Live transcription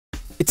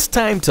It's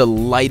time to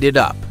light it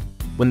up.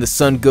 When the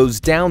sun goes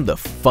down, the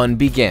fun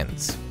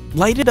begins.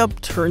 Light It Up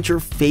turns your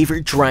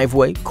favorite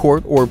driveway,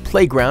 court, or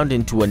playground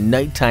into a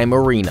nighttime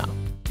arena.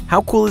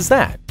 How cool is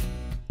that?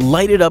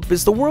 Light It Up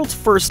is the world's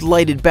first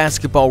lighted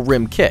basketball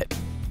rim kit.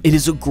 It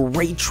is a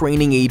great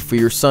training aid for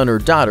your son or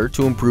daughter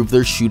to improve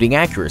their shooting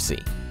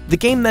accuracy. The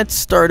game that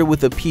started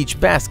with a peach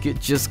basket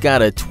just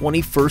got a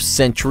 21st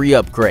century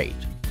upgrade.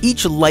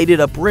 Each Light It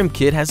Up rim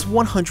kit has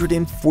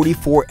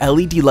 144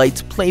 LED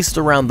lights placed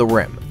around the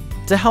rim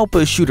to help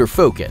a shooter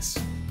focus.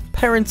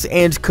 Parents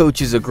and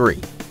coaches agree.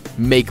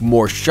 Make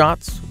more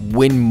shots,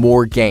 win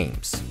more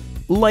games.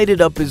 Light It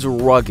Up is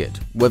rugged,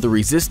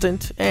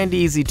 weather-resistant, and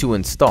easy to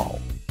install.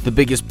 The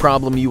biggest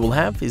problem you will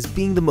have is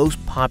being the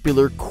most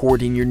popular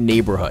court in your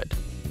neighborhood.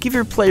 Give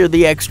your player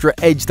the extra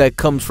edge that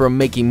comes from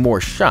making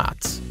more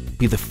shots.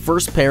 Be the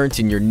first parent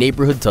in your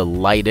neighborhood to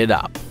light it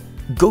up.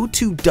 Go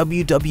to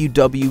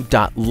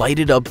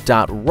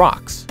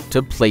www.lightitup.rocks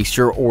to place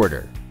your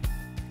order.